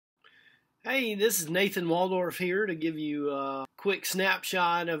Hey, this is Nathan Waldorf here to give you a quick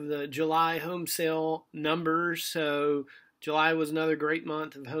snapshot of the July home sale numbers. So, July was another great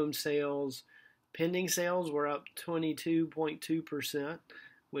month of home sales. Pending sales were up 22.2%,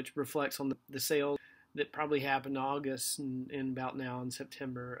 which reflects on the sales that probably happened in August and about now in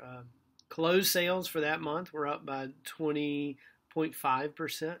September. Closed sales for that month were up by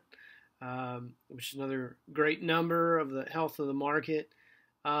 20.5%, which is another great number of the health of the market.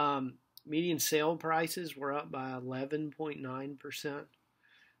 Median sale prices were up by 11.9%,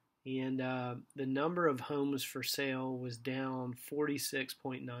 and the number of homes for sale was down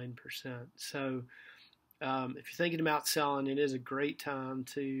 46.9%. So, if you're thinking about selling, it is a great time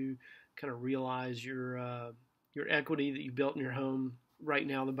to kind of realize your equity that you built in your home. Right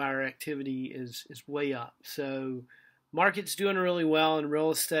now, the buyer activity is way up. So, market's doing really well in real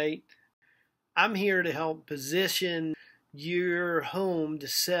estate. I'm here to help position your home to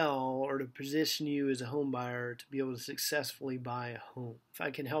sell or to position you as a home buyer to be able to successfully buy a home. If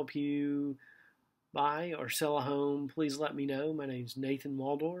I can help you buy or sell a home, please let me know. My name is Nathan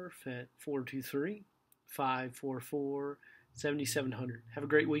Waldorf at 423-544-7700. Have a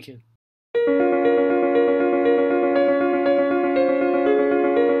great weekend.